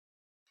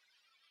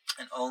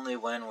And only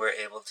when we're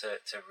able to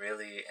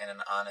really, in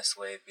an honest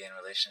way, be in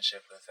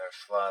relationship with our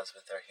flaws,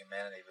 with our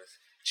humanity, with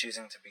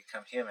choosing to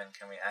become human,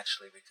 can we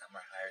actually become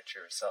our higher,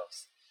 truer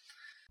selves.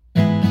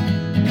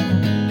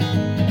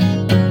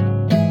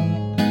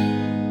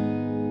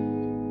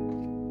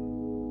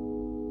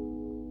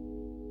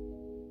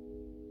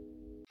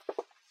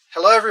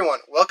 Hello everyone,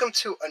 welcome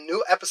to a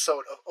new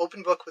episode of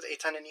Open Book with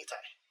Eitan and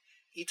Itai.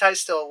 Itai is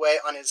still away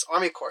on his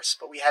army course,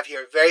 but we have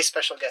here a very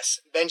special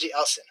guest, Benji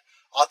Elson,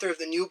 author of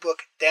the new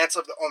book Dance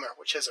of the Omer,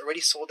 which has already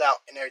sold out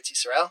in Eretz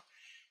Yisrael.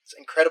 It's an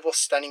incredible,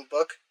 stunning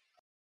book.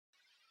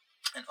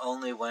 And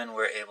only when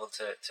we're able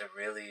to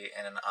really,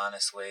 in an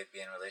honest way, be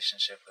in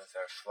relationship with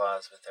our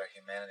flaws, with our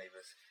humanity,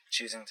 with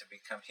choosing to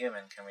become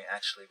human, can we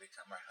actually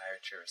become our higher,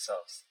 truer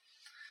selves.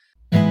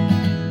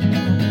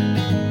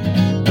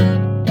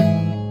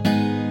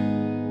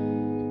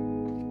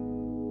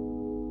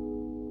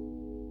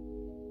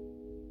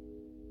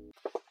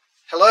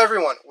 Hello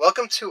everyone,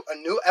 welcome to a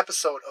new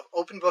episode of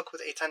Open Book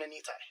with Eitan and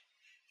Itai.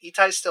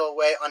 Itai is still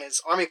away on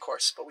his army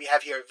course, but we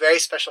have here a very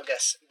special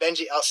guest,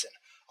 Benji Elson,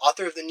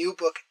 author of the new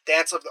book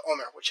Dance of the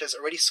Omer, which has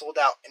already sold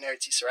out in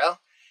Eretz Yisrael.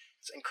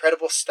 It's an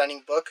incredible,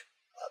 stunning book.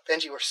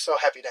 Benji, we're so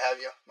happy to have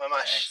you.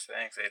 Mamash.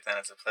 Thanks, Eitan.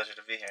 It's a pleasure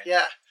to be here.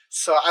 Yeah.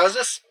 So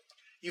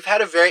you've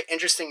had a very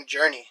interesting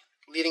journey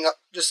leading up,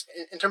 just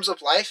in terms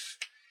of life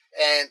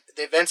and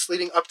the events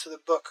leading up to the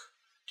book.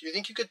 Do you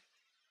think you could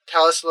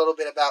tell us a little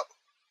bit about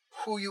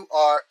who you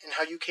are and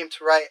how you came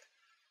to write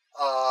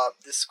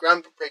this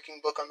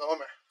groundbreaking book on the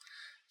Omer?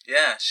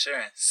 Yeah,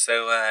 sure.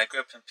 So I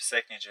grew up in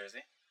Passaic, New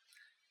Jersey.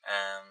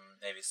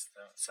 Maybe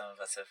some of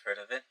us have heard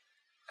of it.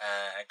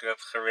 I grew up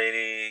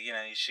Haredi,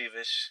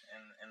 yeshivish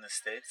in the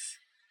States.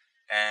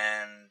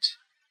 And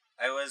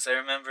I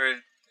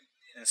remember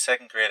in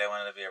second grade I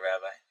wanted to be a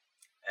rabbi.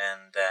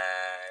 And,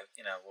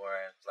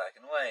 wore black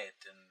and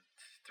white and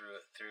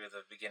through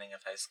the beginning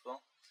of high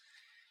school.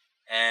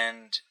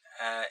 And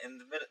in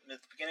the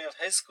beginning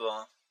of high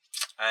school,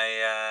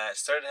 I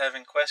started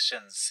having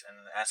questions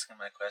and asking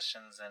my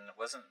questions, and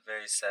wasn't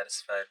very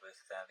satisfied with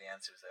the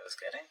answers I was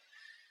getting.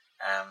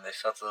 They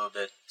felt a little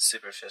bit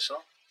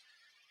superficial.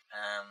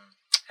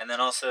 And then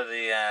also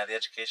the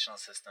educational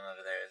system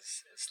over there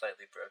is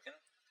slightly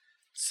broken.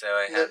 So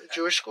I had the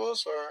Jewish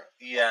schools, or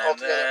in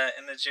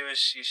the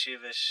Jewish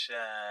yeshivish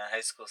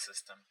high school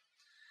system.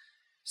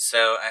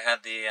 So I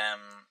had the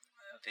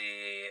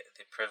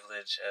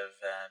privilege of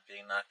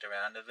being knocked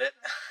around a bit.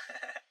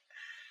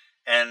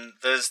 And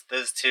those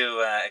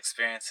two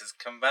experiences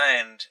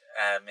combined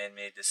made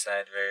me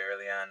decide very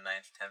early on,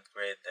 9th, 10th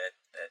grade, that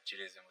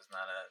Judaism was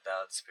not a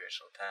valid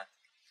spiritual path.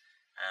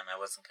 I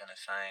wasn't going to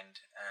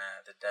find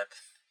the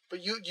depth.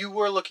 But you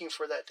were looking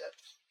for that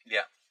depth.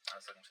 Yeah, I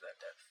was looking for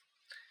that depth.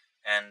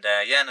 And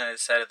I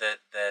decided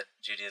that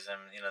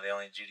Judaism, the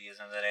only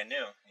Judaism that I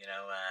knew,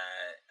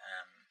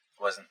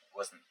 wasn't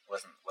what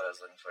I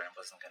was looking for, and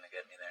wasn't going to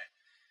get me there.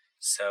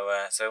 So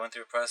I went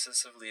through a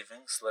process of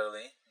leaving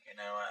slowly,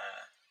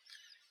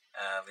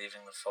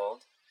 leaving the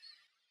fold.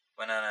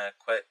 Went on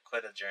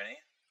quite a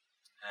journey,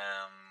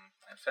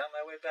 and found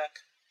my way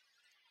back.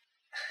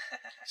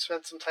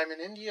 Spent some time in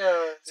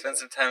India.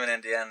 Spent some time in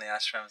India, in the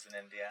ashrams in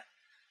India.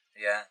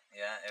 Yeah,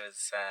 it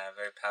was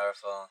very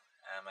powerful.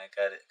 I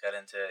got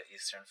into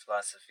Eastern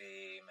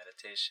philosophy,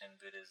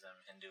 meditation,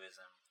 Buddhism,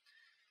 Hinduism.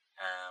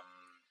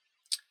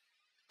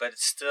 But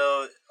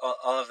still,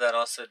 all of that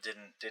also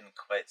didn't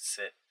quite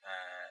sit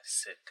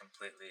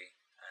completely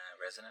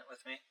resonant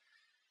with me.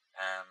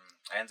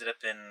 I ended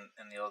up in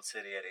the old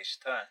city at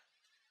Ishtar,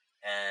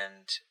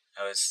 and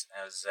I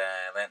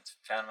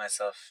found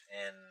myself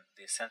in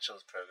the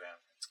Essentials program.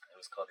 It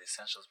was called the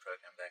Essentials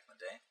program back in the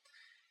day,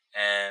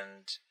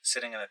 and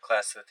sitting in a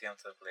class with Yom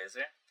Tov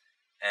Glazer,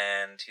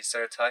 and he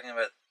started talking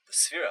about the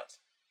Sfirot,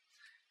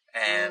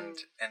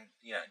 and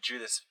drew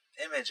this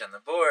image on the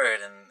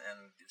board and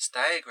this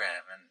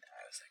diagram, and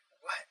I was like,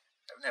 what?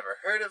 I've never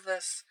heard of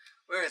this.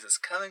 Where is this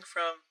coming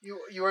from?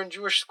 You were in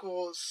Jewish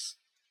schools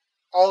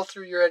all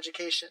through your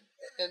education,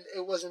 and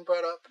it wasn't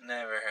brought up.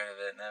 Never heard of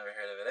it.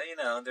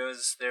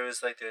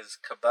 There's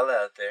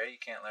Kabbalah out there. You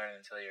can't learn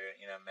until you're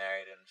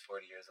married and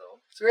 40 years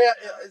old.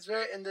 It's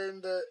very in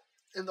the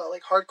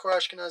like hardcore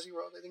Ashkenazi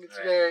world. I think it's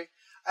very.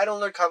 I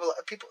don't learn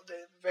Kabbalah. People,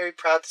 they're very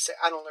proud to say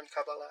I don't learn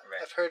Kabbalah.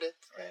 Right. I've heard it.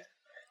 Right.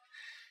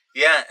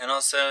 Yeah, and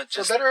also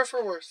just for better or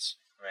for worse.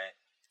 Right.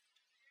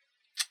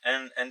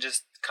 And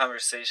just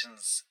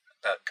conversations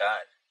about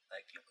God.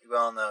 Like, we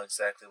all know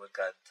exactly what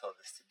God told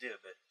us to do,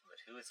 but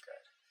who is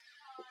God?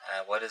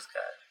 What is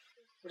God?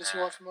 What does He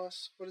want from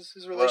us? What is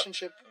His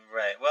relationship?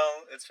 Right.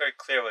 Well, it's very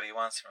clear what He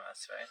wants from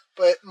us, right?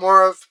 But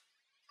more of.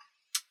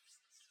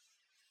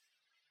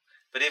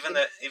 But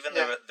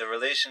the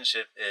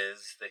relationship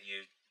is that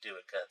you do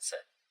what God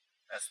said.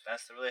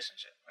 That's the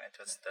relationship, right?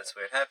 That's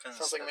where it happens.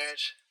 Sounds like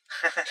marriage.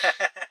 Right.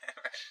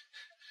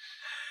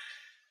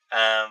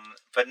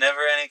 But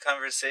never any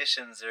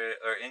conversations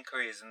or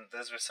inquiries, and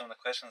those were some of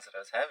the questions that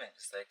I was having.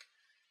 Just like,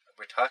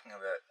 we're talking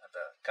about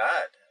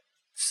God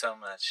so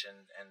much,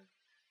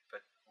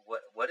 but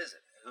what is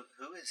it?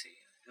 Who is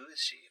He? Who is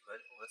she?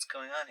 What's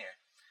going on here?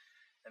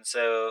 And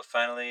so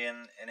finally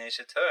in Aish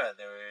Torah,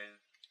 there were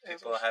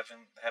people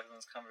having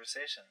those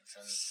conversations,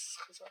 and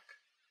so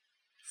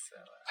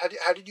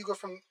how did you go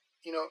from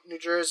New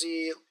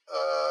Jersey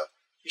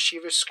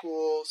yeshiva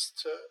schools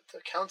to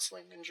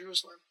counseling in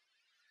Jerusalem?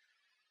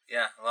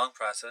 Yeah, a long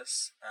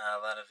process, a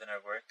lot of inner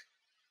work.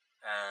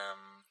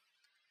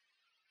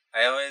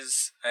 I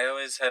always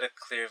had a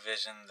clear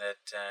vision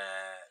that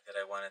that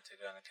I wanted to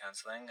go into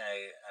counseling.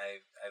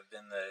 I've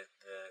been the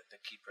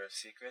keeper of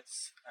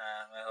secrets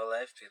my whole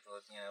life. People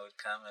would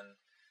come and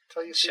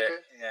tell you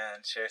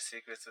share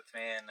secrets with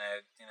me, and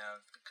I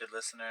a good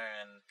listener,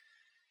 and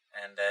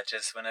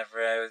just whenever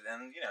I was,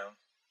 and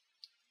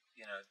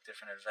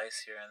different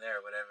advice here and there,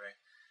 or whatever,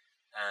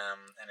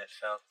 and it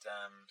felt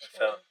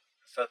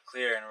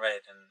clear and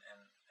right, and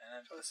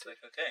I'm just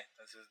like, okay,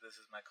 this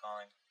is my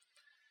calling.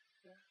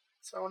 Yeah.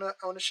 So I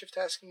wanna shift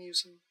to asking you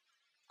some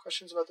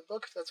questions about the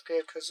book, if that's okay,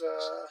 because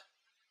the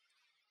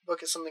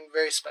book is something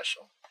very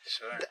special.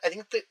 Sure. I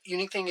think the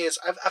unique thing is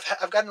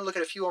I've gotten to look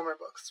at a few Omer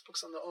books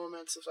on the Omer,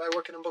 and stuff. I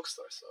work in a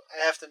bookstore, so I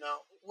have to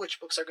know which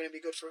books are going to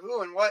be good for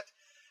who and what.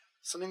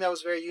 Something that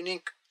was very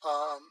unique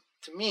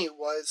to me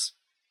was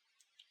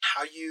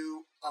how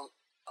you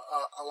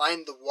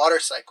align the water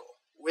cycle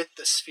with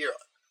the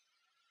Sphirot.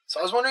 So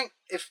I was wondering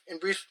if, in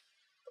brief,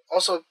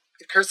 also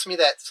it occurs to me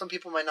that some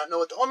people might not know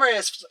what the Omer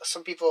is.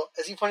 Some people,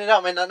 as you pointed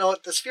out, might not know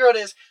what the Sphirot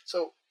is.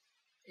 So,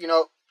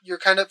 you're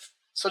kind of,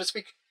 so to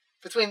speak,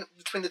 between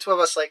the two of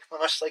us, like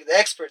much like the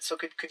experts. So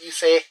could you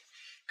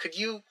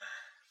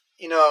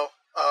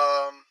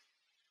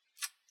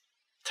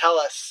tell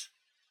us?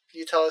 Could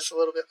you tell us a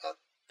little bit about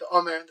the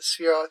Omer and the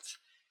Sphirot,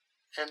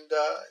 and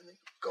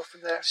go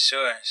from there?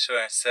 Sure.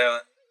 So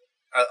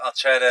I'll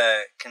try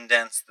to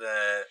condense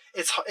the.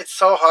 It's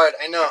so hard.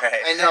 I know.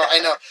 Right. I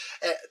know.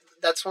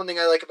 That's one thing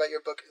I like about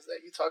your book, is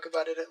that you talk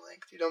about it at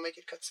length. You don't make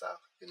it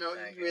cuts-out. You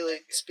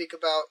really speak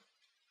about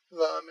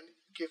them and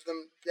give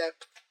them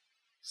depth.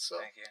 So.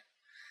 Thank you.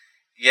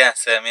 Yeah.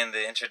 So I mean,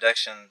 the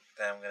introduction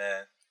that I'm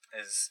gonna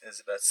is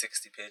about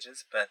 60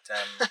 pages, but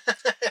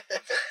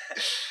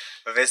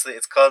but basically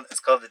it's called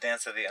the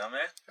Dance of the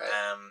Omer,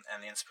 right.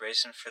 And the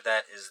inspiration for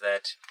that is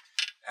that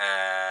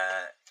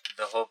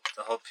the whole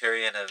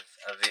period of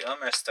the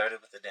Omer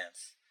started with a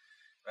dance,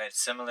 right?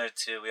 Similar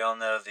to, we all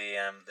know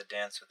the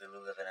dance with the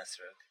Lulav and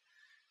Esrog,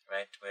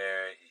 right?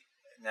 Where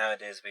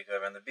nowadays we go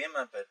around the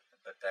bima, but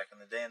back in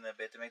the day in the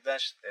Beit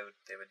HaMikdash,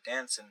 they would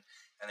dance and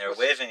they were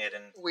waving it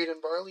in wheat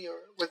and barley,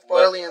 or with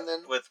barley and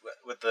then with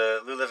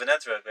the Lulav and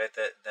Esrog, right?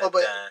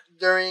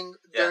 During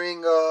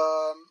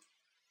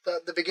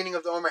the beginning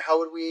of the Omer, how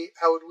would we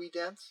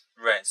dance?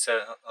 Right.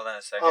 So hold on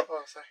a second.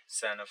 Oh, sorry.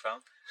 So no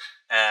problem.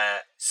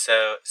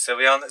 So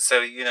we all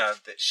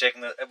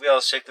we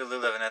all shake the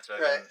lulav and etrog,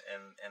 right,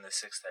 in the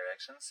 6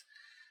 directions.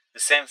 The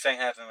same thing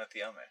happened with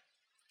the Omer,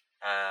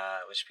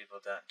 which people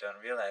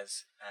don't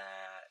realize.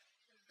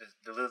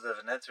 The lulav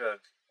and etrog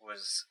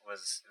was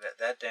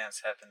that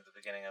dance happened at the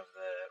beginning of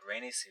the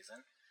rainy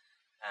season,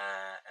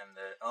 and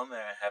the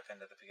Omer happened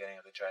at the beginning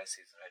of the dry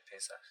season, right,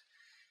 Pesach.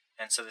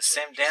 And so the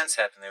same dance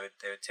happened. They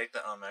would take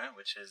the Omer,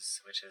 which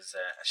is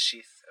a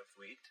sheath of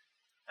wheat,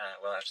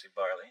 actually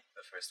barley,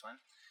 the first one,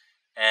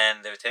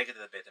 and they would take it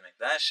to the Beit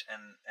HaMikdash,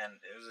 and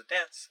it was a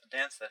dance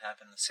that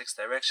happened in 6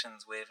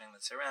 directions, waving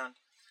this around.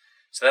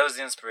 So that was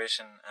the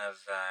inspiration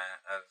of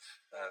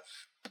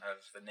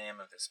the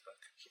name of this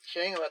book.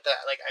 Hearing about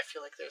that, I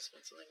feel like there's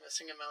been something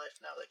missing in my life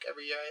now.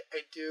 Every year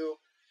I do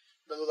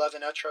the Lulav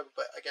and Etrog,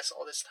 but I guess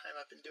all this time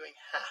I've been doing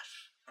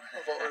half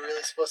of what we're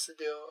really supposed to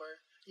do,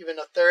 or even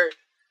a third.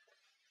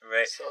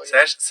 Right. So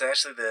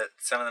actually,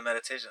 some of the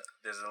meditation,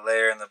 there's a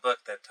layer in the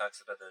book that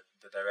talks about the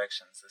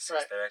directions, the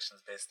 6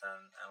 directions based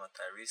on what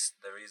the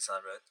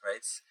Rizal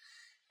writes,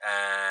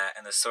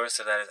 and the source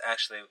of that is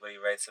actually what he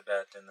writes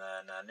about in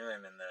the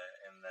Nanuim, in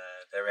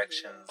the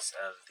directions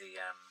of the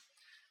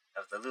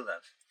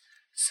lulav.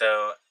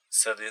 So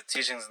the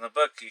teachings in the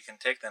book, you can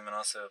take them and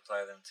also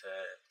apply them to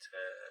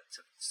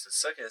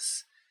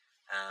Sukkos,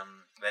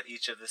 that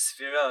each of the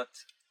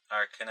Sfirot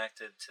are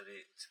connected to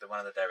the one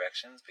of the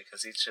directions,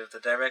 because each of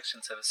the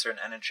directions have a certain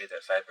energy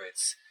that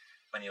vibrates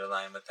when you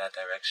align with that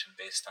direction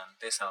based on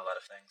a lot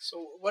of things.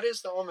 So what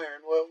is the Omer,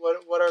 and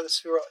what are the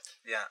Sfirot?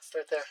 Yeah.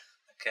 Start there.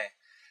 Okay.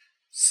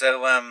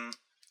 So the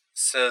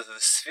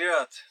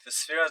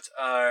Sfirot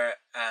are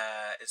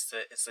it's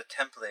the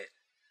template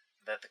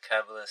that the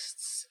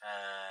Kabbalists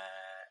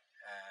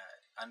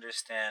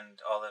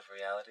understand all of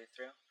reality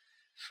through,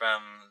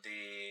 from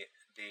the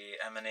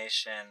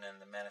emanation and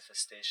the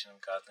manifestation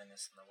of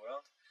godliness in the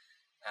world,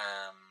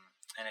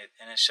 and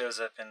it shows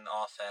up in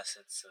all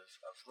facets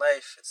of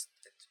life. It's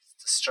the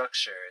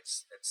structure.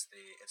 It's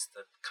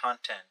the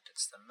content.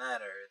 It's the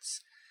matter.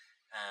 It's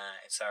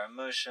our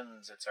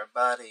emotions. It's our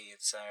body.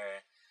 It's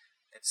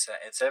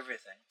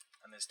everything.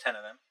 And there's 10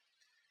 of them,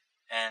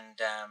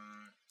 and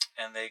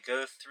they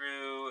go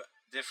through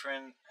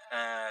different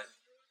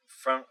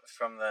from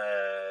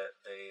the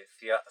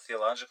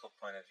theological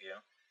point of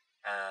view.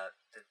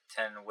 The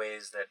 10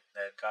 ways that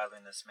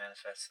godliness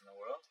manifests in the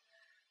world,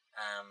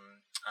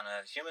 On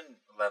a human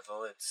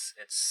level, it's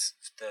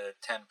the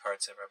 10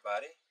 parts of our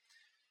body,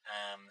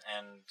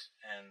 and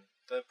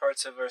the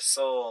parts of our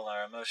soul,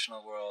 our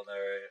emotional world,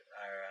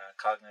 our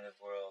cognitive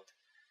world,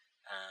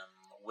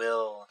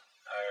 will,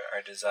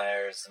 our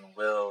desires and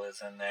will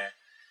is in there.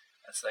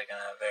 That's like in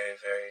a very,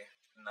 very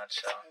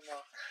nutshell. I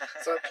know.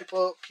 So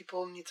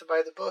people need to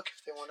buy the book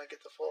if they want to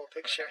get the full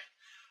picture.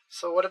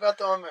 So what about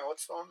the Omer?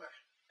 What's the Omer?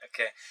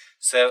 Okay,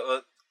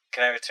 so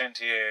can I return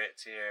to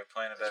your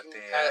point about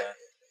the?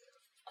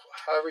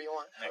 However you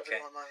want. Okay.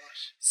 You want,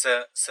 Mamash.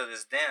 So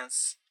this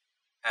dance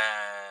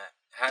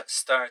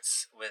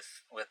starts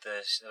with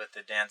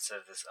the dance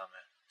of this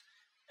Omer,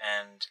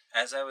 and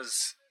as I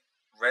was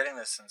writing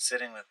this and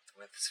sitting with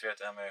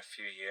Sfirat Omer a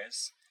few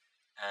years,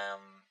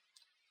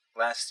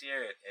 last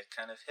year it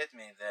kind of hit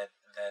me that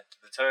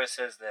the Torah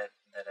says that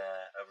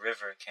a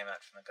river came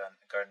out from the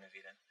Garden of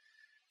Eden,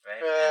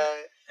 right?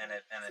 And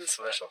it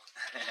special.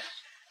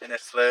 and it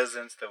flows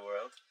into the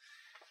world,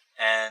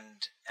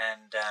 and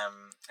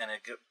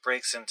it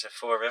breaks into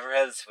 4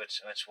 riverheads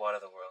which water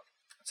the world.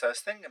 And so I was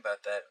thinking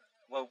about that.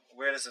 Well,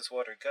 where does this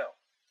water go,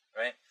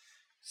 right?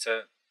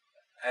 So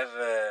I have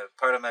a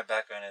part of my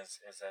background is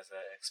as an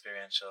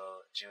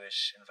experiential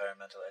Jewish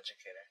environmental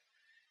educator.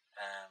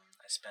 I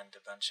spent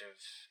a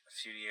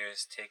few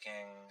years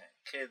taking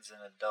kids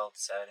and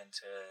adults out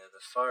into the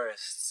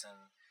forests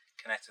and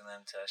connecting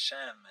them to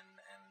Hashem and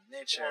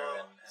nature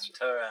and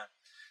Torah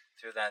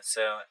through that.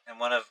 So, and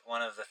one of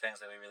the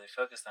things that we really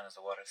focused on is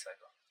the water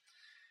cycle.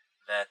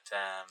 That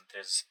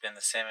there's been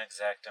the same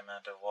exact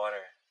amount of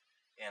water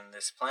in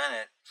this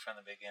planet from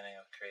the beginning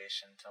of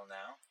creation till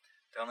now.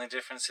 The only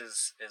difference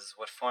is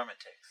what form it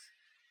takes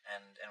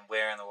and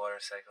where in the water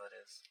cycle it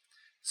is.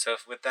 So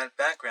with that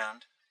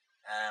background,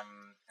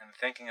 and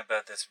thinking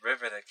about this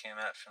river that came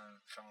out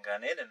from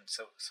Gan Eden,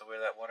 so where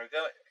that water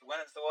go? It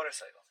went into the water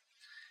cycle,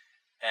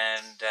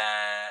 and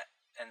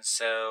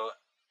so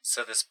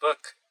this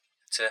book,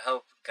 to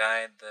help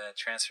guide the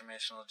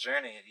transformational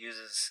journey, it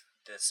uses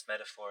this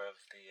metaphor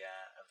of the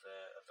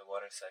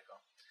water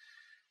cycle.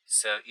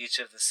 So each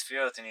of the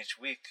sfirot in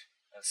each week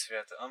of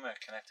Sfirat Omer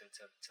connected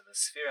to the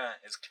sfira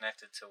is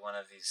connected to one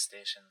of these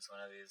stations, one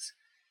of these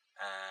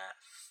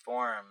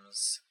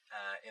forms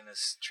in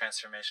this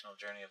transformational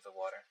journey of the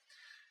water.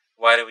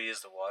 Why do we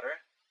use the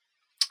water?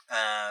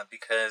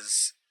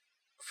 Because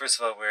first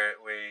of all,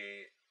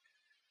 we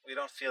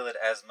don't feel it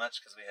as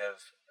much because we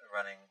have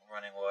running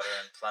water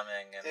and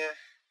plumbing and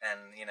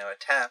a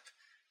tap.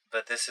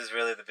 But this is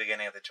really the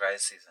beginning of the dry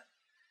season,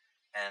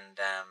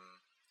 and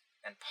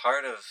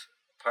part of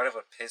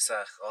what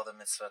Pesach, all the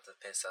mitzvot of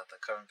Pesach, the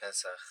Korban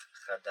Pesach,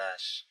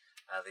 Chadash,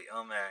 the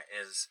Omer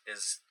is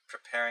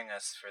preparing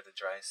us for the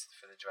dry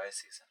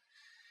season,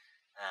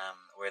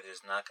 where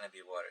there's not going to be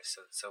water.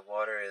 So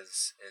water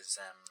is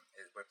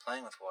we're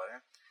playing with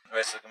water.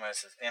 Right. So the Gemara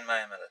says in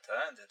Mayim el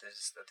Torah that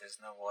there's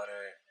no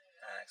water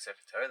except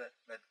for Torah.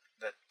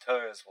 That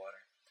Torah is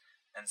water,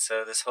 and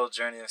so this whole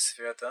journey of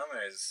Sfirat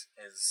Omer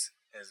is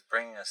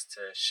bringing us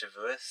to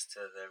Shavuos,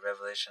 to the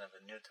revelation of a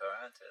new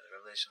Torah, to the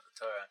revelation of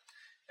the Torah.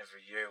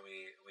 Every year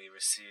we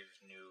receive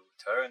new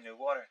Torah, new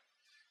water,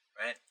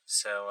 right?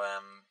 So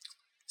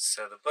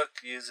the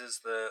book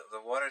uses the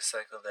water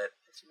cycle that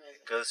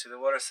goes through the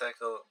water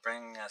cycle,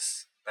 bringing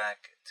us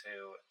back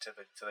to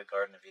the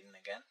Garden of Eden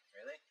again,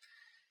 really,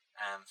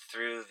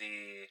 through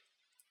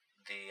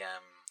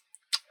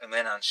and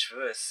then on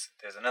Shavuos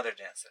there's another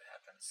dance that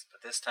happens,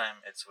 but this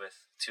time it's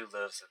with 2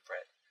 loaves of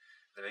bread.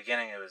 At the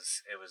beginning it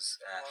was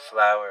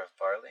flour of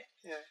barley.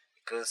 Yeah.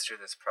 It goes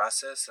through this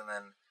process, and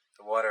then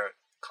the water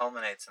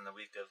culminates in the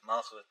week of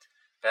Malchut,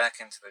 back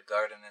into the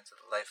garden, into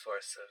the life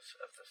force of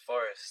the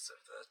forests,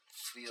 of the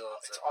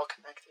fields. It's all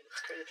connected.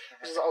 It's crazy.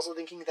 I was also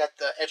thinking that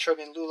the etrog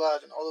and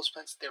lulav and all those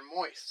plants, they're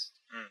moist,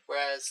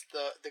 whereas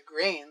the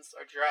grains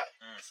are dry.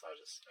 So I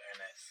just very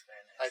nice.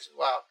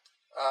 Wow.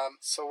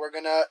 So we're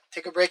gonna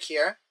take a break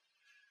here.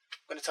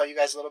 I'm gonna tell you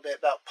guys a little bit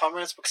about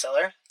Pomerantz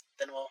Bookseller.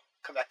 Then we'll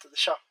come back to the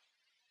show.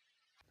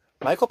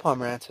 Michael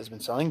Pomerantz has been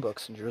selling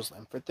books in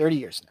Jerusalem for 30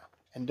 years now.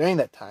 And during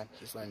that time,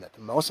 he's learned that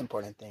the most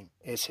important thing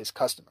is his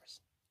customers.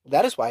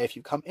 That is why if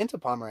you come into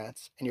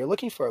Pomerantz and you're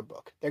looking for a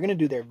book, they're going to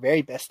do their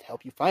very best to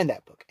help you find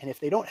that book. And if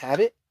they don't have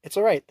it, it's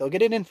all right. They'll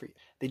get it in for you.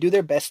 They do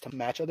their best to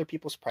match other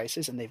people's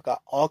prices, and they've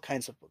got all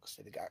kinds of books.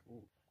 They've got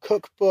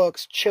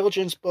cookbooks,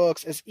 children's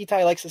books. As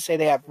Itai likes to say,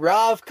 they have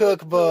Rav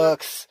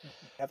cookbooks.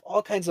 They have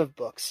all kinds of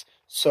books.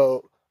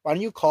 So why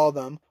don't you call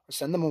them or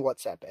send them a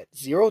WhatsApp at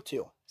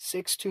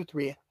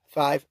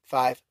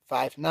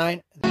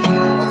 02-623-5559.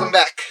 Welcome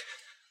back.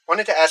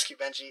 Wanted to ask you,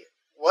 Benji,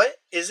 what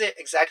is it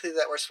exactly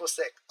that we're supposed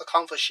to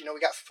accomplish? We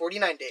got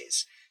 49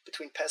 days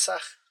between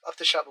Pesach up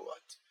to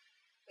Shavuot,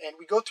 and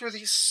we go through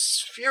these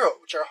sfirot,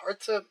 which are hard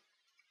to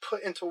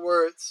put into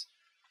words,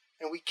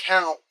 and we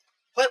count.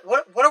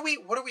 What are we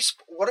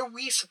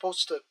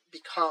supposed to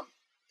become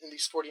in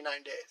these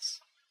 49 days?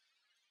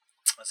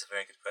 That's a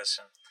very good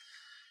question.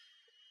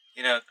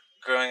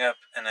 Growing up,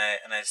 and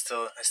I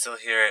still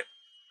hear it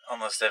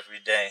almost every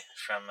day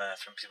from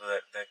people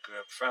that grew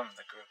up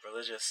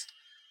religious,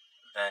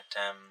 that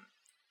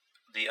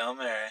the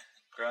Omer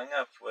growing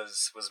up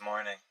was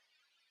mourning,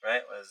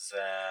 right? Was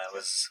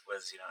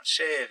you don't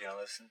shave, you don't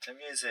listen to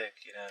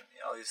music, you don't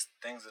all these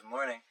things of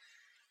mourning,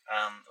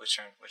 which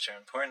are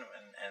important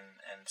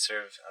and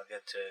serve. I'll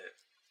get to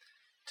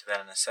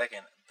that in a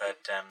second,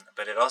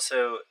 but it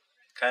also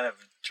kind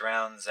of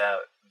drowns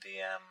out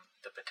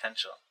the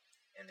potential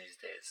in these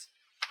days.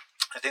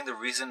 I think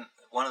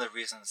one of the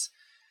reasons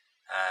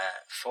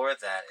for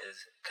that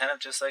is kind of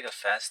just like a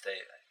fast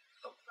day.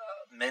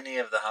 Many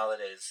of the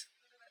holidays,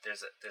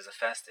 there's a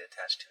fast day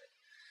attached to it,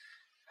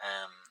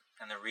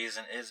 and the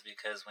reason is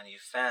because when you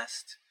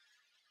fast,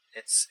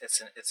 it's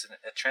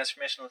a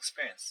transformational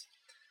experience.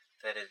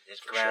 That it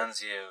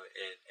grounds you,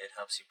 it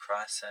helps you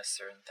process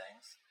certain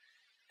things,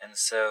 and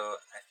so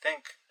I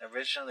think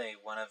originally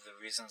one of the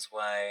reasons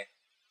why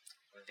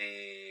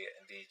the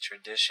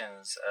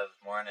traditions of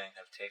mourning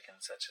have taken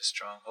such a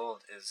strong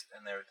hold is,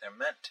 and they're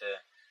meant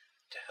to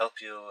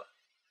help you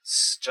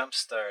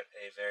jumpstart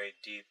a very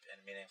deep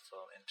and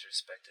meaningful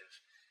introspective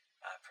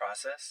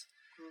process.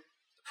 Mm.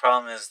 The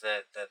problem is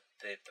that the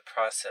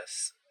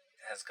process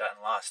has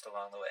gotten lost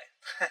along the way.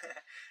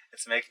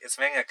 it's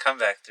making a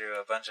comeback through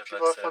a bunch of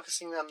People books. People are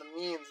focusing on the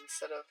means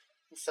instead of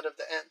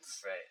the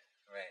ends.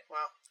 Right.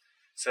 Wow.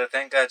 So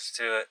thank God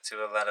to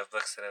a lot of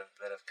books that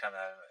have come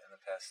out in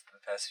the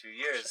past few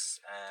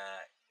years,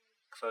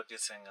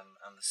 focusing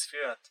on the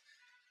Sfirot.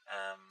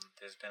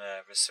 There's been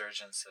a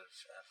resurgence of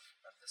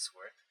this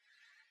work,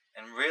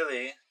 and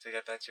really, to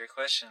get back to your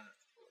question,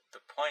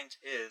 the point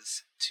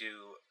is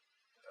to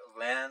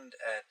land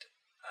at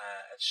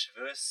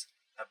Shavuos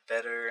a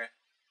better,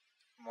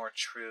 more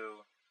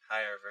true,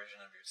 higher version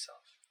of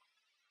yourself.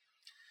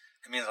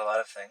 It means a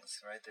lot of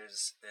things, right?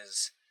 There's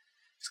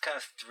kind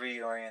of three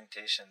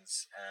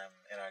orientations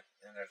in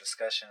our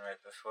discussion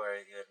right before.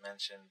 You had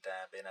mentioned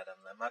Ben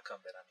Adam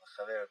Lemakom, Ben Adam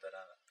Lechaver, Ben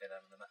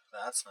Adam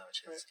Le'atzma,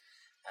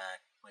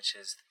 which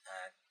is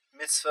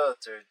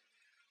mitzvot, or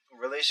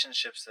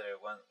relationships that are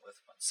one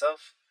with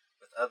oneself,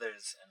 with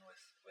others, and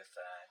with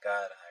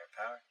God, a higher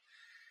power.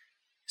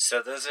 So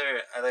those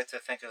are, I like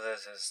to think of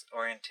those as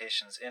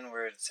orientations: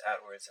 inwards,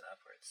 outwards, and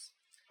upwards.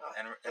 Oh,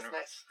 that's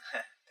nice.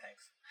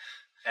 Thanks.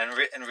 And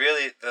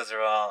really, those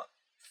are all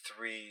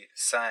three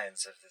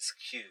sides of this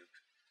cube.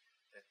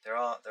 They're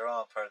all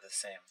part of the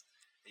same.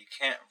 You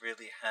can't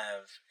really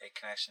have a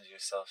connection to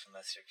yourself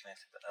unless you're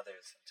connected to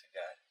others and to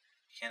God.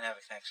 You can't have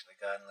a connection to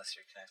God unless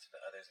you're connected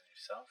to others and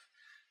yourself.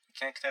 You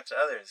can't connect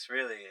to others,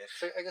 really.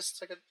 I guess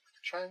it's like a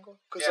triangle.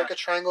 Because like a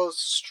triangle is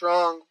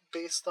strong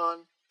based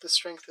on the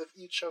strength of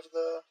each of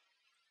the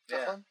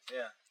Yeah.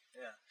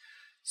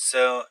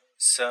 So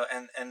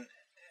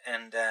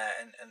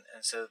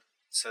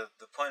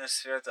the point of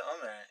Sfirat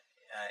Omer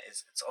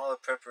is it's all a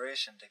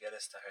preparation to get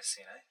us to Har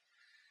Sinai.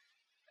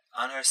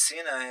 On Har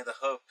Sinai,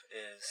 the hope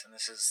is, and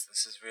this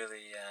is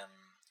really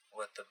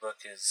what the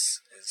book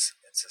is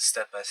it's a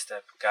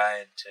step-by-step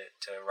guide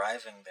to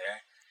arriving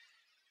there,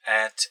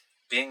 at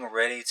being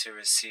ready to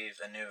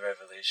receive a new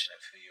revelation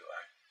of who you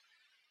are.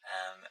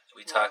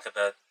 We talk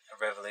about a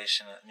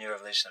new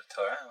revelation of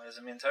Torah. What does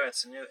it mean, Torah?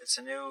 It's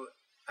a new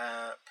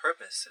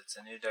purpose. It's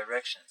a new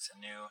direction. It's a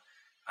new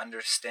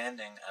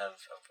understanding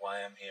of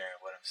why I'm here,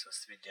 what I'm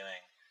supposed to be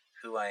doing,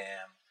 who I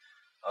am,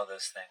 all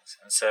those things.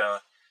 And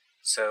so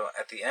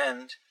at the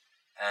end,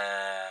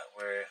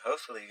 we're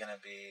hopefully going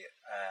to be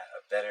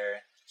a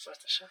better,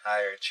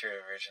 higher,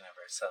 truer version of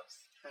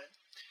ourselves. Right.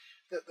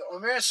 The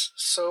Omer is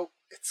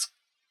it's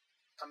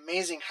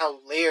amazing how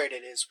layered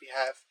it is. We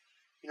have,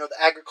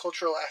 the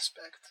agricultural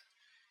aspect,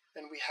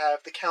 and we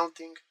have the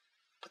counting,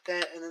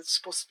 and it's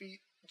supposed to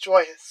be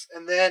joyous.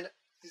 And then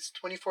these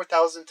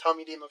 24,000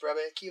 Talmidim of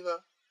Rabbi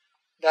Akiva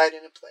died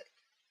in a plague.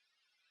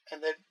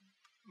 And then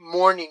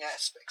mourning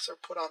aspects are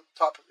put on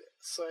top of it.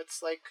 So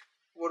it's like,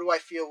 what do I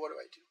feel? What do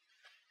I do?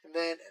 And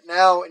then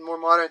now, in more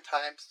modern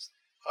times,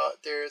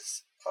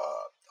 there's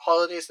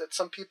holidays that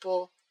some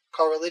people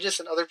call religious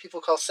and other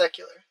people call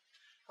secular.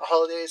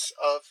 Holidays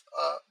of,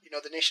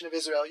 the nation of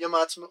Israel, Yom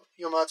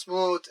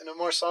Ha'atzmaut, and a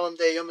more solemn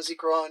day, Yom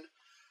HaZikaron.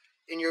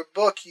 In your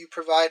book, you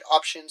provide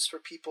options for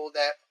people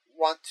that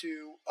want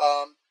to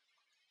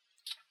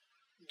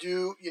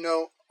do,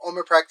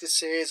 Omer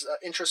practices,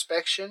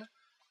 introspection.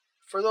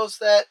 For those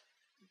that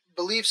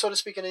believe, so to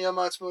speak, in a Yom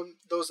Ha'atzmaut,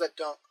 those that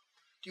don't.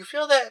 Do you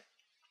feel that,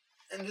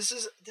 and this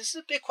is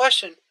a big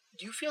question,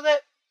 do you feel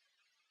that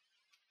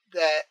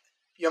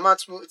Yom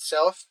Ha'atzmaut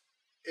itself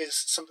is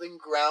something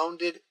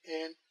grounded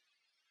in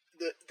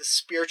the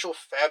spiritual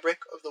fabric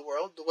of the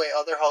world, the way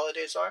other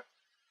holidays are?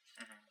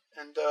 Mm-hmm.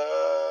 And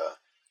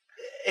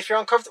if you're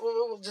uncomfortable,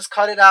 we'll just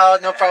cut it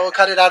out. No problem. We'll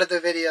cut it out of the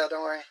video.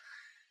 Don't worry.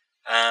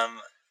 I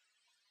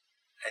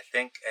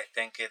think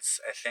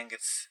it's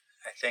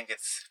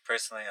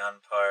personally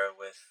on par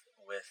with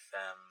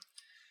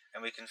and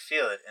we can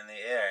feel it in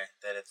the air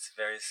that it's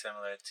very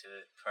similar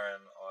to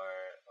Purim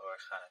or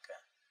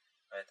Hanukkah,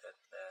 right?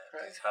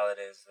 Right. These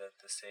holidays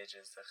that the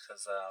sages, the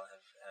Chazal,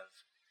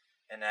 have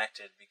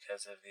enacted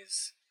because of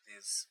these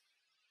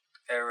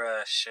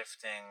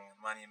era-shifting,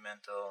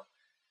 monumental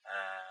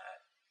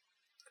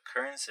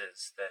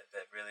occurrences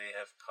that really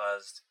have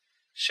caused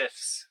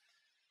shifts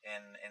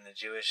in the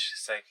Jewish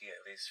psyche,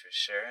 at least for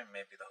sure, and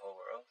maybe the whole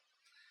world.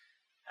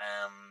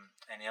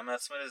 And Yom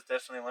Ha'atzmaut is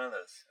definitely one of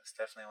those. It's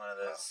definitely one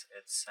of those. Wow.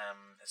 It's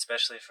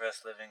especially for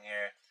us living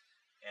here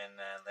in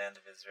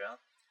land of Israel.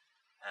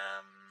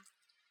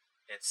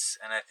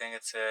 And I think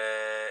it's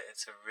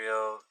a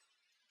real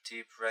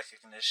deep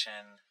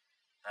recognition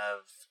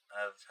of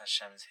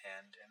Hashem's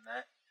hand in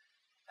that.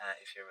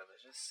 If you're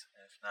religious,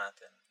 and if not,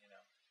 then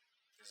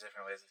there's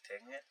different ways of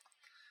taking it.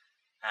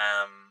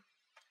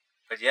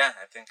 But yeah,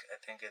 I think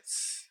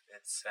it's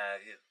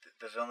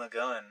the Vilna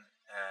Gaon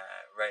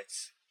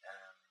writes.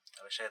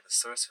 I wish I had the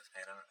source with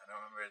me. I don't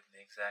remember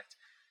the exact,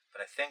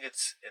 but I think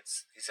it's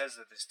he says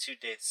that there's 2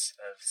 dates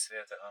of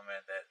Sfirat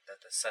HaOmer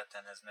that the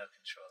Satan has no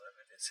control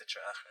over. The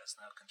Sitra Achra has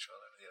no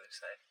control over the other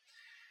side.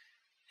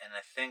 And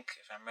I think,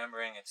 if I'm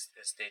remembering, it's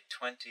day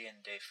 20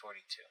 and day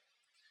 42,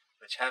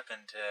 which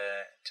happened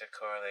to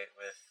correlate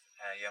with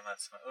Yom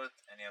Ha'atzmaut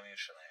and Yom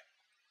Yerushalayim.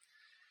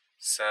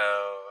 So,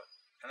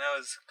 and that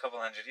was a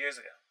couple hundred years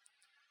ago.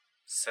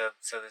 So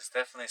there's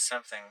definitely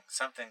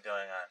something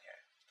going on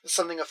here.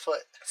 Something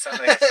afoot.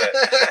 Something afoot.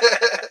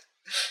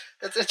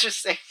 That's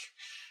interesting.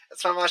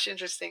 That's mamash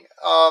interesting.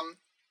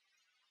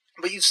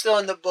 But you still,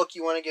 in the book,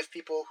 you want to give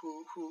people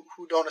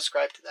who don't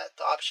ascribe to that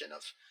the option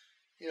of,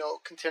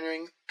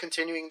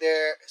 continuing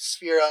their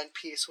sphera in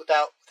peace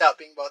without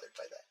being bothered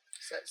by that.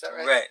 Is that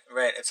right?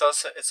 Right. It's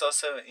also it's a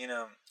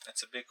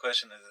big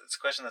question. It's a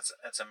question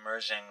that's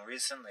emerging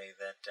recently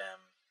that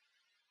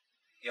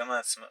Yom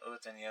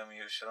Ha'atzmaut and Yom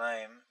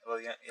Yerushalayim.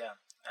 Well, yeah.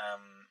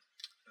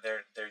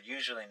 They're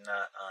usually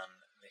not on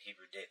the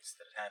Hebrew dates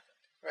that it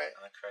happened. Right.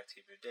 On the correct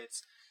Hebrew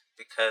dates,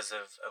 because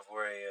of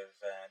worry of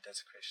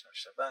desecration of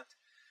Shabbat.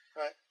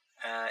 Right.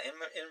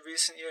 In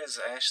recent years,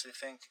 I actually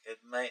think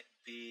it might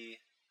be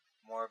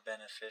more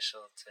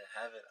beneficial to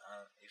have it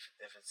on, if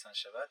it's on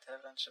Shabbat, to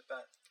have it on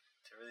Shabbat,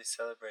 to really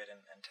celebrate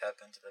and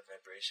tap into the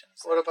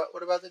vibrations. What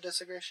about the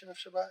desecration of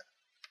Shabbat?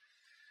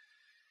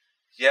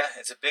 Yeah,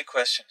 it's a big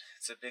question.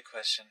 It's a big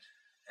question.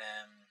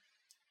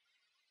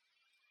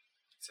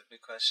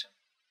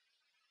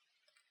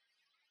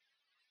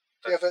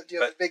 Do you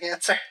have a big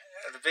answer?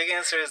 The big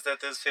answer is that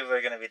those people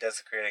are going to be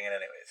desecrating it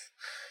anyways.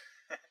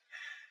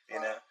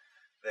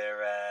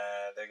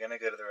 They're going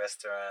to go to the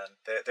restaurant.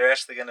 They're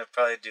actually going to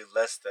probably do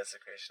less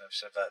desecration of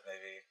Shabbat,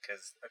 maybe,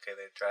 because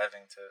they're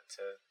driving to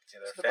their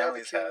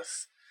family's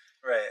house,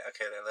 right?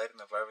 Okay, they're lighting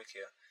the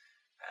barbecue,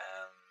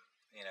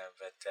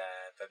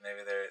 but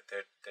maybe they're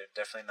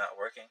definitely not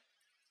working,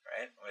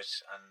 right?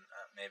 Which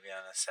maybe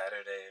on a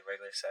Saturday,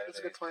 regular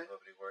Saturday, people will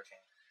be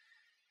working.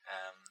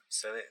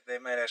 So they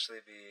might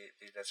actually be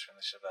desecrating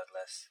the Shabbat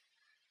less,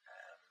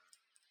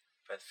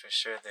 but for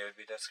sure they would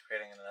be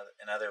desecrating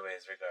in other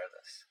ways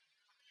regardless.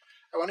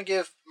 I want to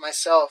give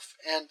myself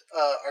and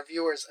our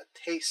viewers a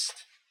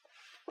taste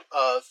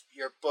of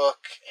your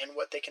book and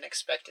what they can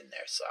expect in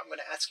there. So I'm going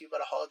to ask you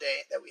about a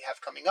holiday that we have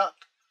coming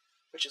up,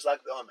 which is Lag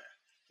BaOmer.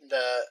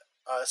 The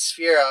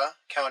Sphera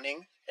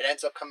counting, it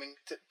ends up coming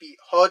to be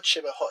Hod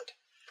Sheba Hod,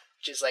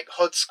 which is like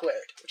Hod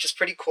squared, which is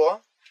pretty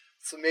cool.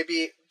 So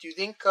maybe, do you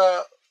think,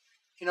 how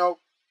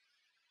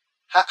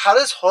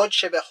does Hod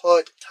Sheba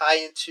Hod tie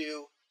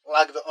into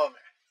Lag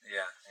BaOmer?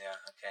 Yeah,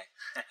 okay.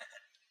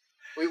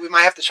 We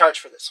might have to charge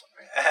for this one,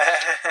 right?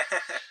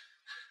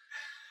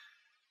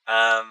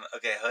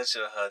 Okay, Hod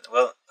Sheba Hod.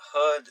 Well,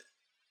 Hod,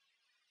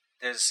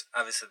 there's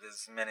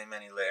many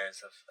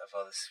layers of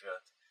all the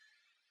Sfirot.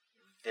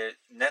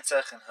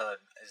 Netzach and Hod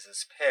is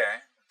this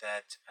pair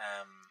that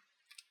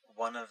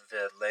one of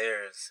the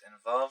layers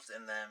involved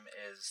in them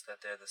is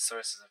that they're the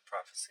sources of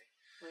prophecy.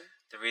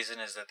 The reason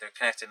is that they're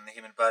connected in the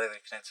human body, they're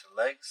connected to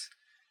the legs,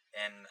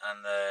 and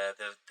on the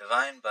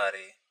divine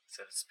body,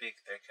 so to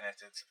speak, they're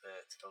connected to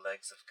the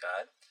legs of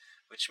God,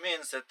 which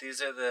means that these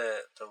are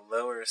the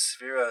lower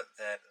sphera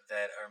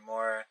that are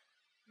more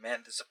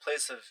there's a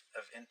place of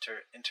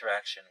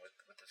interaction with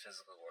the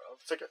physical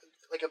world. It's like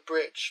a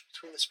bridge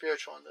between the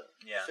spiritual and the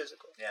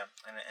physical. Yeah,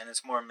 and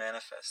it's more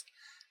manifest.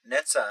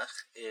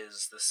 Netzach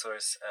is the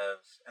source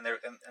of,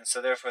 and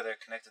so therefore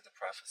they're connected to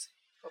prophecy.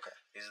 Okay.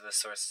 These are the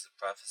sources of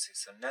prophecy.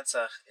 So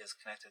Netzach is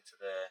connected to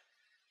the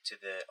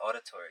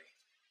auditory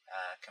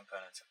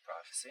components of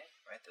prophecy,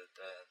 right? The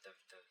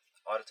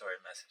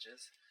auditory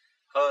messages.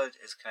 Hod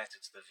is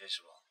connected to the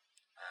visual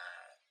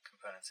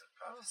components of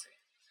prophecy.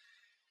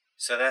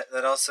 So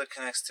that also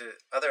connects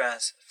to other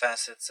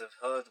facets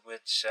of Hod,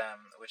 which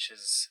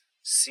is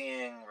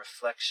seeing,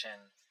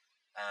 reflection,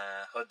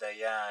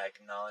 Hodaya,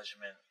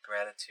 acknowledgement,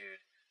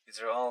 gratitude. These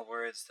are all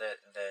words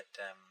that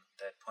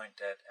point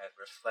at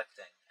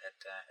reflecting,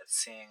 at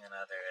seeing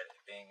another, at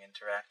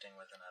interacting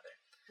with another.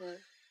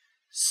 Right.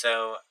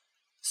 So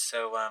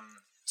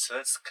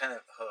that's kind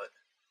of Hod.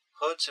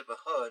 Hod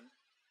Sheba Hod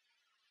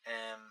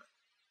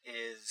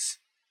is,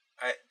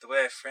 the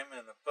way I frame it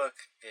in the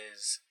book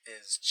is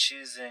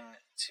choosing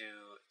to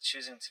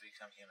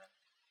become human.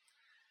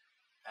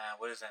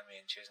 What does that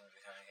mean, choosing to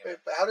become human?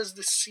 Right, but how does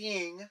the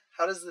seeing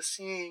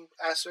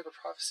aspect of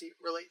prophecy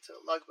relate to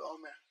Lag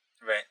BaOmer?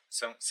 Right.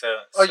 So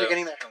you're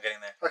getting there. I'm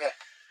getting there. Okay.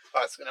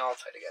 Oh, it's gonna all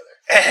tie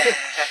together.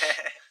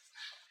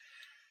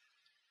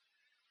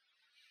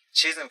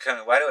 Chizim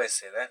coming. Why do I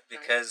say that?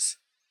 Because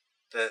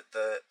the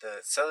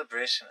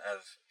celebration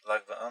of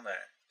Lag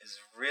BaOmer is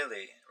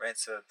really right.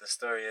 So the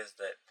story is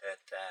that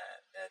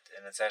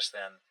and it's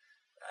actually on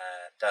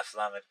Daf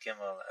Lamed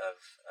Gimel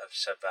of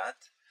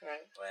Shabbat.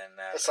 Right. When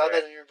I saw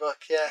that in your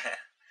book. Yeah.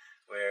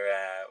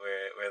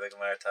 where the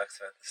Gemara talks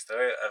about the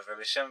story of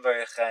Rabbi Shimon Bar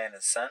Yochai and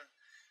his son,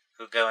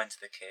 who go into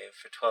the cave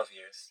for 12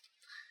 years,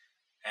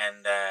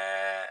 and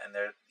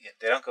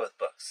they don't go with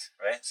books,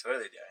 right? So what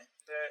are they doing?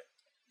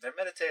 They're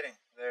meditating.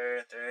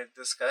 They're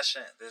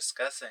discussing. They're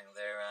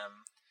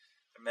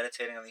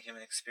meditating on the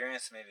human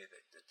experience, maybe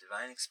the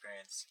divine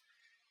experience.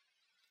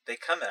 They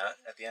come out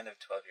at the end of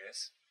 12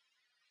 years,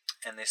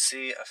 and they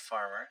see a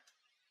farmer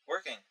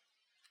working,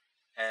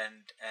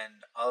 and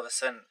all of a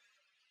sudden,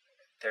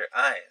 their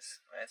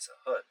eyes, right? So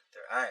hood,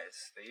 their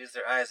eyes. They use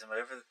their eyes, and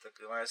whatever the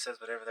Gemara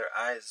says, whatever their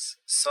eyes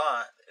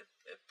saw, it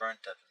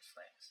burnt up in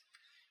flames.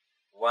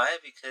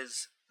 Why?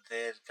 Because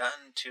they had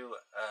gotten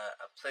to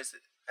a place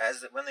that,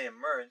 when they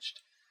emerged,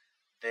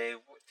 they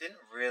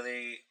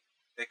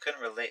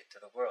couldn't relate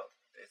to the world.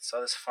 They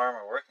saw this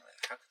farmer working.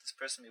 Like, how could this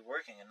person be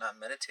working and not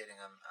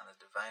meditating on the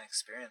divine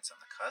experience,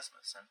 on the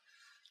cosmos, and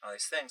all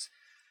these things?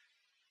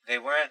 They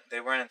weren't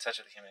in touch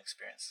with the human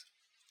experience.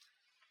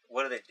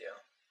 What do?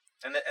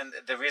 And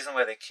the reason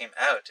why they came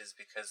out is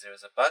because there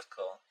was a bat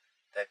kol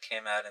that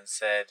came out and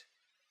said,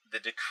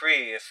 the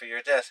decree for your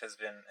death has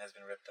been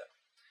ripped up.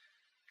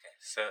 Okay,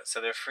 so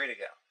they're free to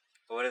go.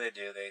 But what do?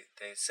 They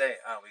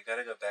say, we got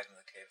to go back into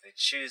the cave. They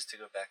choose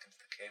to go back into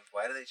the cave.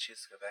 Why do they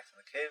choose to go back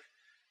into the cave?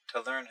 To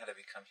learn how to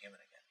become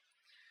human again.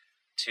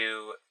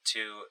 To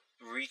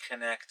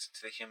reconnect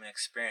to the human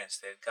experience.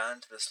 They had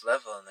gotten to this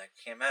level, and they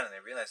came out and they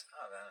realized,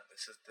 no,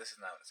 this is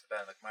not what it's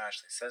about. Like Gemara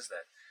actually says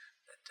that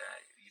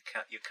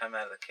you come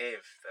out of the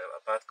cave. A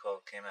bat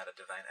kol came out, a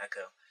divine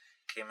echo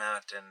came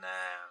out and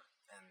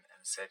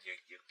said,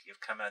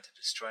 you've come out to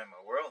destroy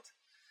my world.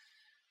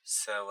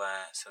 So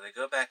they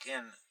go back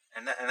in,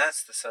 and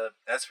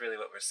that's really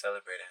what we're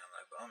celebrating on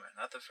Lag BaOmer,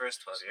 not the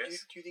first 12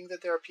 years. Do you think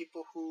that there are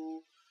people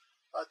who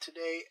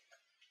today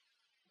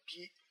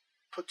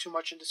put too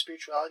much into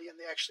spirituality, and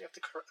they actually have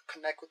to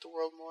connect with the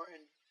world more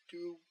and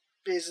do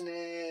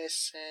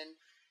business and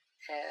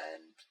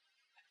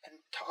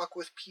talk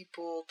with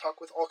people, talk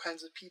with all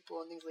kinds of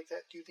people and things like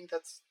that? Do you think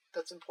that's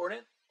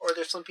important, or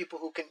there's some people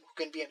who can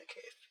be in a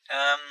cave?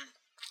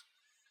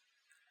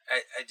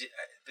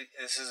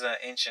 This is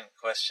an ancient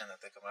question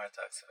that the Gemara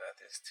talks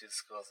about. There's two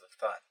schools of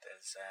thought.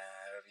 There's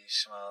Rabbi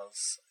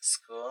Yishmael's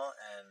school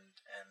and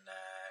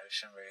Rabbi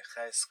Shimon Bar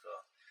Yochai's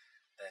school.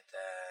 That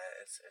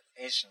it's an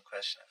ancient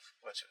question of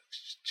what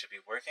should be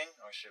working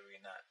or should we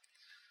not.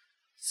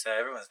 So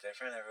everyone's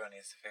different. Everyone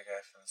needs to figure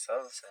out for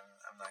themselves,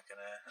 and I'm not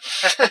gonna.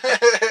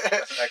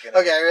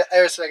 Okay, I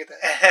respect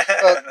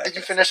that. Did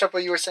you finish up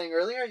what you were saying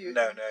earlier?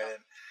 No, I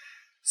didn't.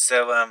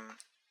 So and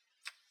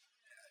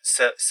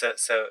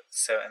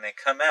they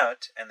come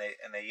out and they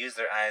use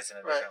their eyes in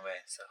a different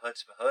way. So hood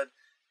to hood,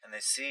 and they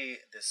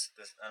see this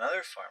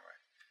another farmer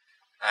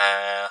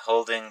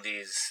holding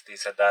these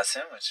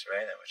hadassim, which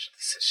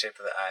is the shape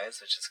of the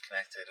eyes, which is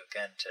connected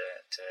again to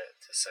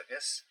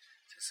Sukkot,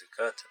 to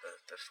Sukkot, to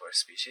the four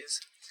species,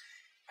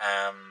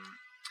 and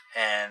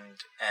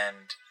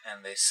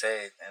they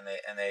say and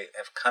they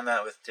have come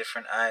out with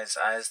different eyes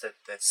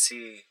that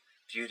see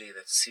beauty,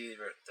 that see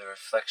the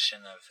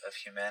reflection of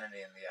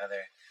humanity in the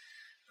other,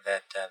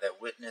 that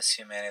witness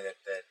humanity,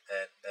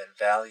 that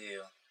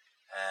value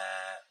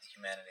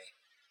humanity.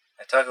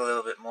 I talk a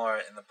little bit more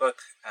in the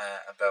book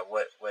about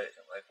what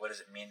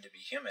does it mean to be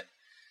human.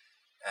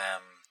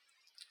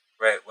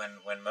 Right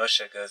when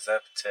Moshe goes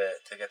up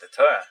to get the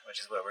Torah, which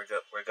is what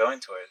we're going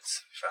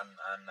towards on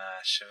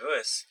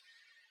Shavuos,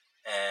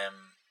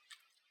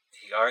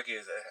 he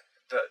argues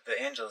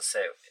the angels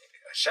say,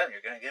 Hashem,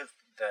 you're going to give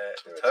the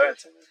Torah.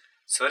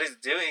 So what does he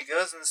do? He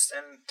goes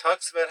and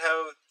talks about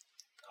how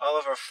all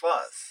of our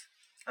flaws,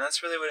 and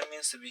that's really what it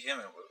means to be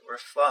human. We're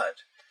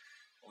flawed.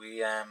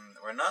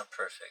 We're not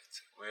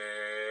perfect.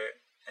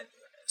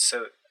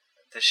 So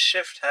the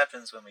shift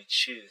happens when we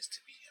choose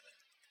to be human,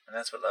 and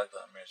that's what Lag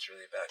BaOmer is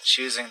really about.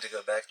 Choosing to go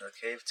back to the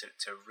cave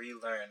to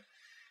relearn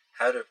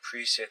how to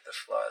appreciate the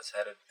flaws,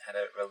 how to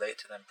relate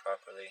to them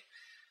properly,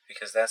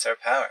 because that's our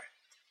power,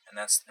 and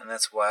that's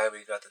why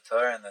we got the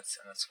Torah, and that's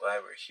why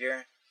we're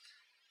here,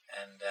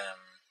 and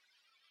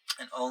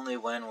only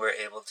when we're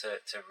able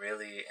to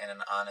really, in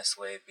an honest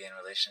way, be in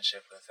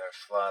relationship with our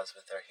flaws,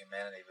 with our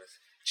humanity,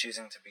 with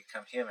choosing to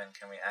become human,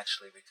 can we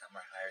actually become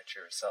our higher,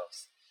 truer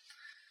selves.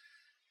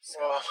 So.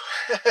 Wow,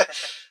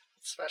 that's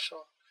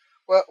special.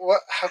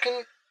 What? How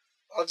can?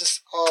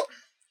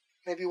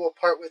 Maybe we'll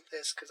part with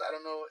this because I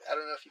don't know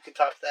if you can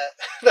top that.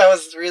 That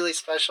was really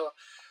special.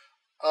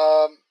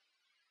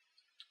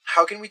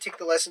 How can we take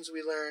the lessons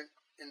we learn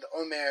in the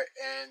Omer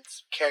and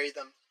carry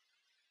them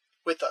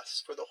with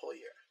us for the whole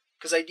year?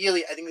 Because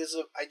ideally, I think this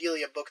is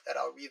ideally a book that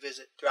I'll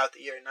revisit throughout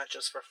the year, not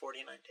just for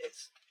 49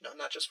 days.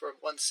 Not just for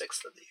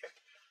 1/6 of the year.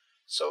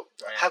 So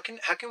right. How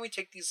can we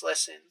take these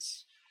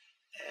lessons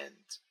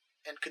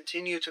and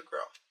continue to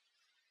grow?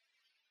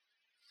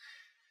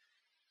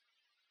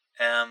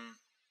 Um,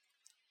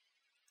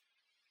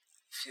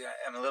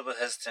 I'm a little bit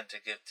hesitant to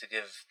give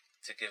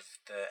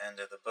the end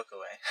of the book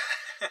away.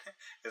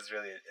 It's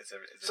really it's a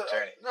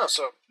journey.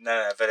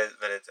 But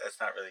it's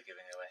not really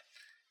giving it away.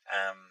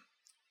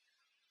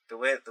 The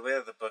way that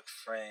the book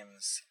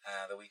frames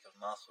the week of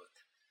Malchut,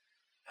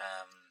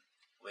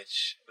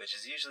 which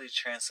is usually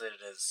translated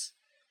as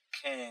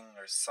king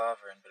or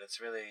sovereign, but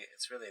it's really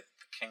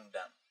the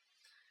kingdom,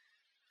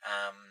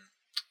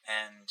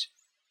 and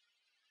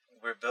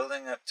we're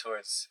building up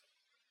towards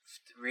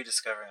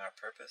rediscovering our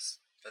purpose.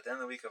 But then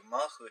the week of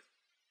Malchut,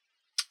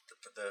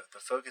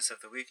 the focus of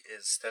the week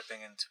is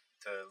stepping into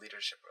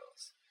leadership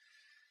roles.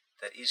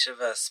 That each of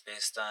us,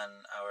 based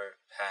on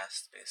our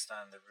past, based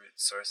on the root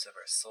source of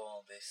our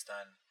soul, based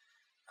on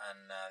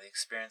the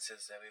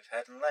experiences that we've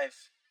had in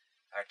life,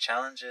 our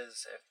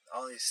challenges,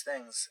 all these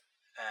things,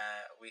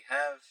 we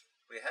have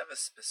a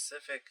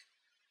specific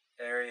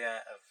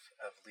area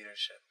of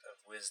leadership,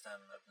 of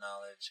wisdom, of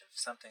knowledge, of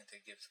something to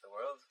give to the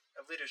world,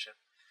 of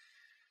leadership.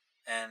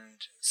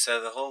 And so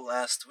the whole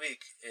last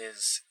week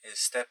is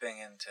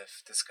stepping into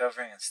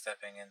discovering and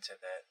stepping into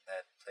that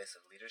place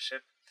of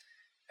leadership,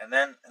 and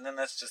then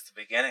that's just the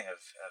beginning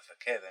of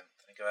okay, then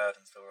go out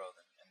into the world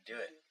and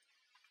do it,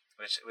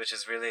 which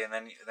is really, and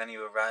then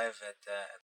you arrive at